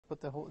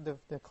put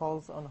the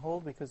calls on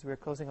hold because we're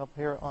closing up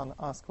here on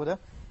Ask Huda.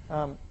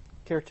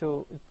 Care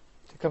to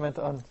comment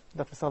on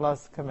Dr.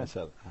 Salah's comment?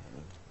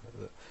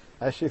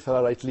 As Sheikh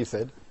Salah rightly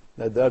said,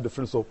 that there are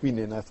different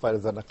opinions as far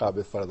as the niqab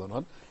is fard or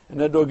not,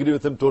 and I do agree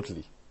with him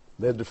totally.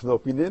 There are different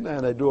opinions,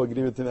 and I do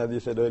agree with him, as he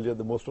said earlier,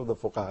 that most of the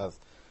fuqahas,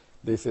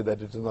 they say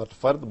that it is not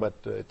fard, but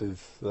it is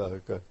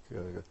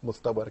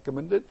mustahab or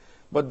recommended.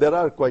 But there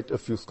are quite a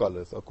few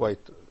scholars, or quite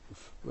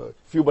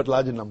few but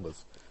large in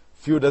numbers.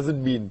 Few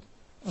doesn't mean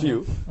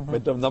few,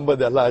 but the number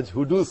they are large,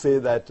 who do say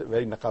that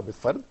wearing niqab is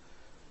fard.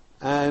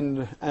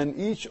 And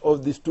each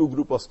of these two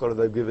group of scholars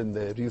have given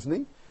their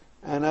reasoning.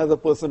 And as a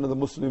person, as a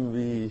Muslim,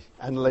 we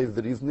analyze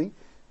the reasoning.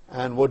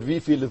 And what we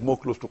feel is more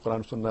close to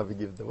Quran Sunnah, we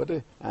give the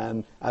word.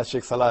 And as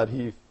Sheikh Salah,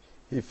 he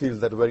feels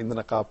that wearing the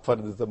niqab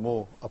fard is the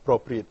more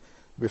appropriate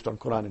based on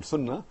Quran and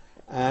Sunnah.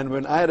 And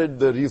when I read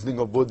the reasoning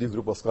of both these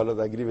group of scholars,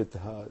 I agree with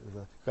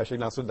Sheikh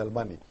Nasruddin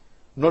Albani.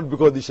 Not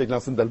because he's Sheikh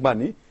Nasruddin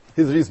Albani,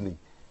 his reasoning.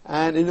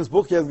 And in his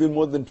book, he has given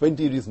more than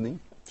 20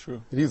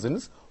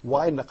 reasons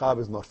why niqab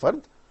is not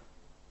fard.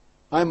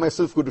 I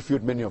myself could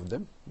refute many of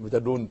them, which I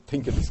don't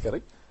think it is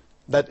correct.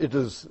 That it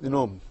is,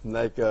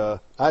 like, because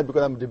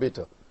I'm a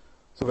debater.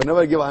 So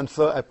whenever I give an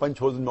answer, I punch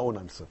holes in my own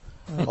answer.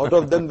 Out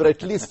of them, there are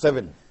at least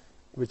 7,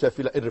 which I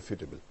feel are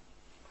irrefutable.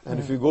 And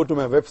if you go to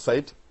my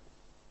website,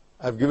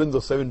 I've given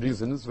those 7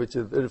 reasons, which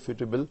is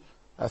irrefutable,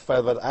 as far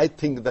as what I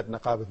think that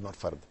niqab is not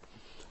fard.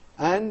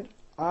 And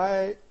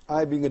I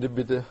being a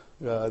debater,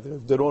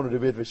 their own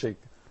debate with Sheikh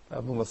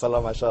Muhammad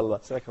Salah, mashallah,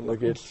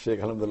 great Sheikh,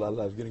 alhamdulillah,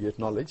 Allah is giving great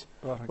knowledge.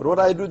 But what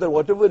I do, that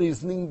whatever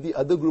reasoning the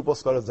other group of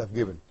scholars have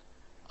given,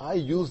 I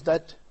use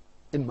that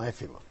in my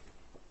favor.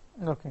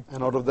 Okay.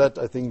 And out of that,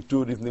 I think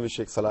 2 reasons which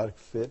Sheikh Salah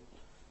said.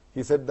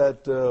 He said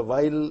that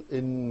while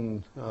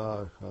in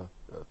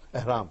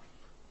ihram,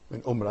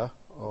 in umrah,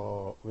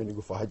 or when you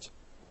go for hajj,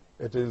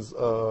 it is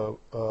a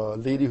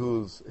lady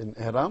who's in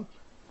ihram,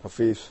 her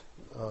face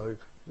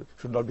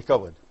should not be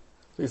covered.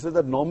 So he said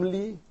that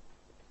normally,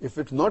 if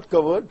it's not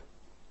covered,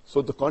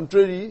 so the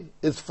contrary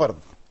is fard.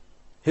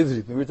 His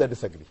reason, which I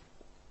disagree.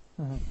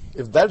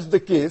 If that's the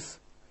case,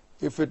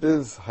 if it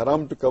is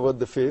haram to cover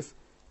the face,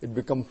 it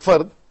becomes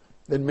fard,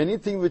 then many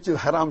things which is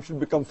haram should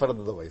become fard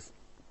otherwise.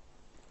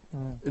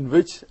 In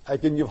which I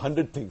can give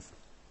 100 things,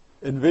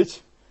 in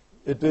which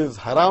it is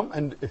haram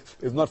and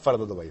is not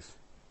fard otherwise.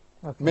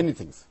 Okay. Many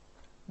things.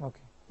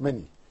 Okay.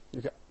 Many.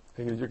 You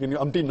can give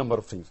umpteen number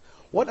of things.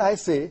 What I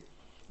say,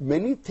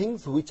 many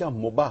things which are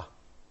mubah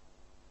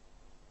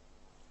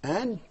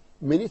and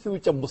many things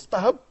which are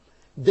mustahab,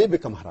 they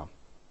become haram.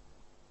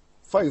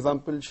 For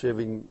example,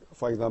 shaving,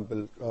 for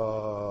example,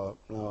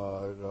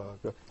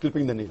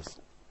 clipping the nails.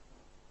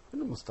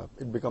 Mustahab.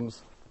 It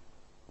becomes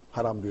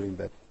haram during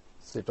that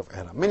state of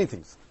ihram. Many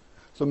things.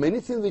 So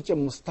many things which are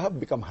mustahab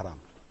become haram.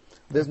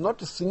 There's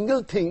not a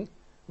single thing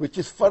which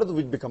is fard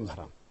which becomes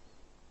haram.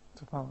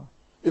 SubhanAllah.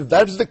 If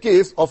that's the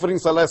case, offering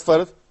salah is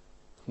fard,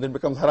 then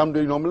becomes haram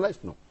during normal life?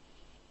 No.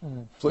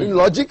 So in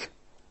logic,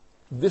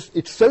 this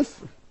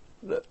itself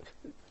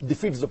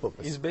defeats the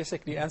purpose. He's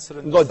basically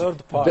answering the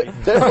third party.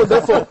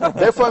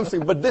 Therefore I'm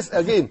saying, but this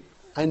again,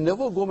 I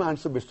never go my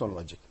answer based on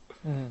logic.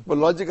 But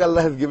logic,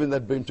 Allah has given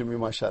that brain to me,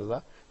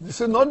 mashallah.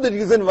 This is not the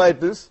reason why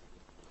it is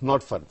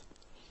not fard.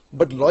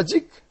 But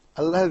logic,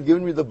 Allah has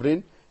given me the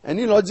brain.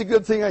 Any logical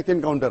thing I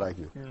can counter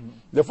argue.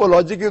 Therefore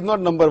logic is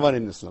not number 1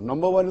 in Islam.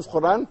 Number 1 is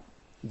Quran,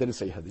 then is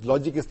Sahih Hadith.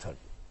 Logic is third.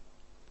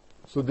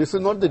 So this is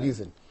not the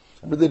reason.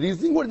 But the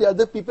reason what the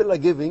other people are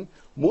giving,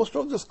 most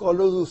of the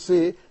scholars who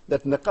say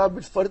that niqab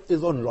is fard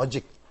is on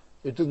logic.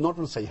 It is not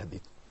on Sahih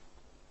Hadith.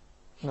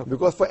 Okay.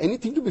 Because for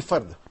anything to be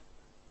fard,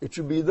 it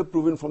should be either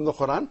proven from the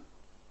Quran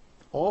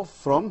or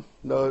from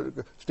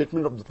the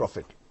statement of the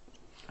Prophet.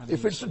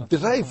 If it's a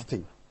derived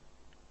thing,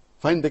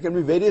 fine, there can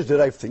be various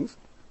derived things,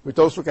 which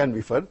also can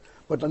be fard,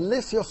 but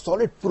unless you have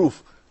solid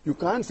proof, you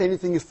can't say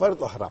anything is fard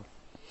or haram.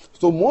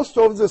 So most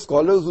of the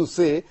scholars who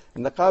say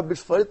niqab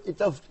is fard,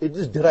 it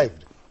is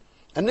derived.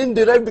 And in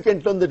derived, you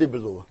can turn the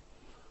tables over.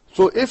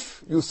 So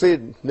if you say,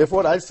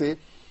 therefore I say,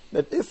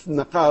 that if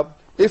niqab,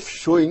 if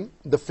showing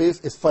the face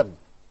is fard,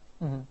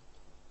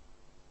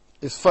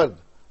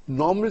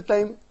 normal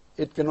time,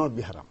 it cannot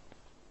be haram.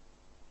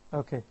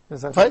 Okay.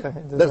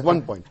 Fine? That's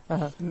one point.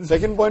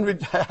 Second point,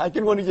 which I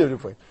can go into every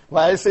point.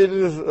 Why I say it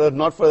is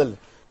not for.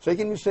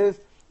 Second, he says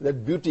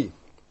that beauty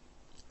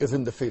is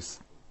in the face.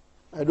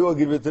 I do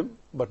agree with him,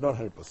 but not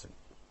 100%.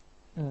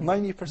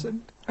 90%?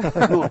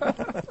 No,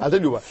 I'll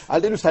tell you what.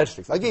 I'll tell you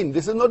statistics. Again,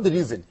 this is not the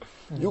reason.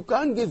 You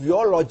can't give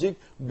your logic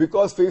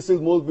because face is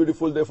most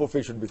beautiful, therefore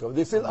face should be covered.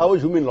 This is our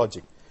human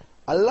logic.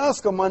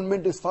 Allah's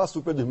commandment is far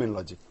superior to human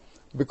logic.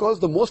 Because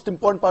the most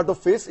important part of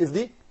face is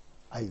the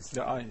eyes.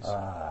 The eyes.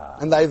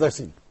 And the eyes are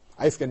seen.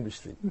 Eyes can be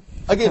seen.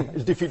 Again,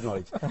 it's defeat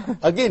knowledge.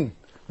 Again,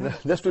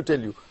 just to tell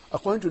you,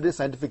 according to this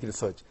scientific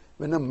research,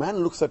 when a man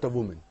looks at a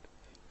woman,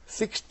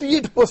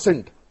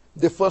 68%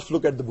 they first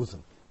look at the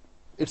bosom.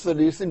 It's a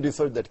recent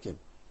research that came.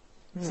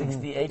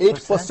 68%?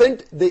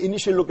 8% they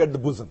initially look at the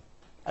bosom,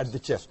 at the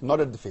chest, not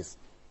at the face.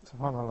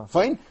 SubhanAllah.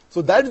 Fine?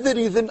 So that's the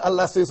reason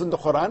Allah says in the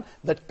Quran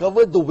that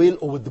cover the veil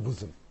over the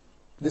bosom.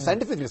 The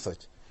scientific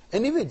research.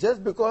 Anyway,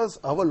 just because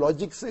our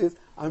logic says,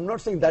 I'm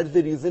not saying that's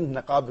the reason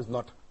niqab is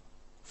not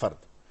fard.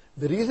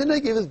 The reason I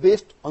gave is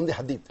based on the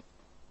hadith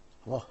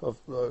of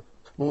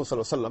Muhammad Sallallahu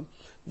Alaihi Wasallam,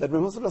 that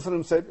Muhammad Sallallahu Alaihi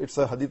Wasallam said, it's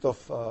a hadith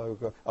of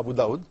Abu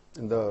Dawud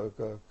in the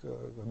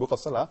book of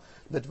Salah,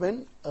 that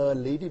when a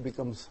lady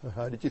reaches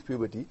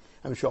puberty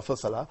and she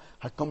offers Salah,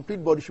 her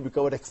complete body should be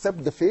covered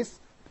except the face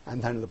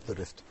and the hand up the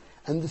wrist.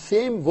 And the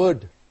same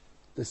word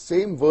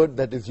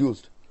that is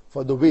used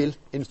for the veil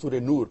in Surah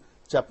Nur,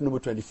 chapter number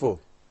 24,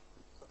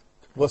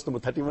 verse number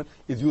 31,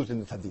 is used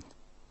in the hadith.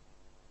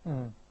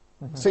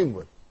 Same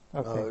word.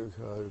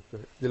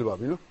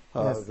 Jilbab,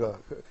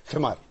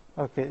 khimar.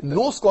 Okay.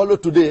 No scholar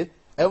today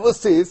ever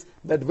says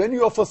that when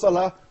you offer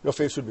salah, your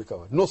face should be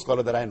covered. No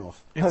scholar that I know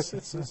of.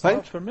 It's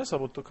not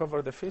permissible to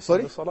cover the face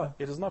in the salah.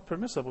 It is not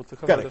permissible to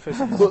cover the face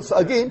in the salah. So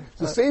again,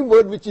 the same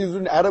word which is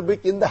in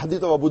Arabic in the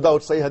hadith of Abu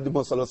Dawud, Sahih Hadith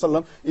Muhammad Sallallahu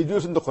Alaihi Wasallam, is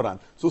used in the Quran.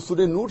 So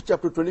Surah Nur,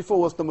 chapter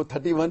 24, verse number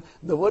 31,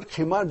 the word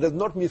khimar does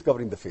not mean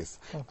covering the face.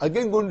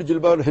 Again, going to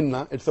jilbab or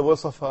hinna, it's a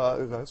verse of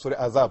Surah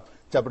Azab,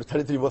 chapter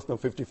 33, verse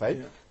number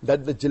 55,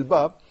 that the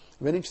jilbab,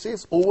 when it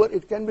says over,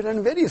 it can be done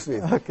in various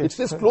ways. It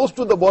says close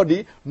to the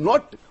body,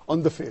 not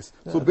on the face.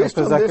 So based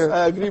on this,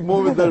 I agree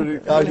more with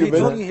the argument. He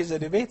told me he's a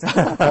debater,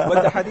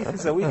 but the hadith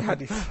is a weak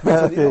hadith.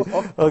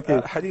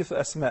 Hadith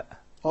Asma.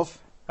 Of?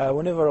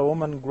 Whenever a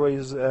woman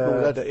grows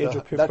the age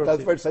of puberty. That's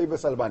classified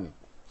Sahih by Albani.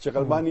 Sheikh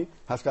Albani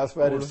has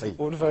classified it Sahih.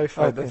 We'll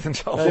verify that,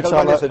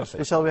 inshallah.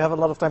 Inshallah, we have a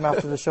lot of time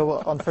after the show.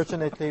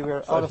 Unfortunately,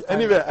 we're out of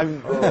time. Anyway,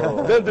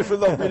 very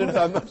different opinions.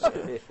 I'm not sure.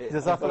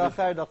 Jazakallah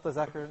khair, Dr.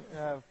 Zakir,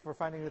 for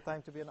finding the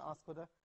time to be an Ask Huda.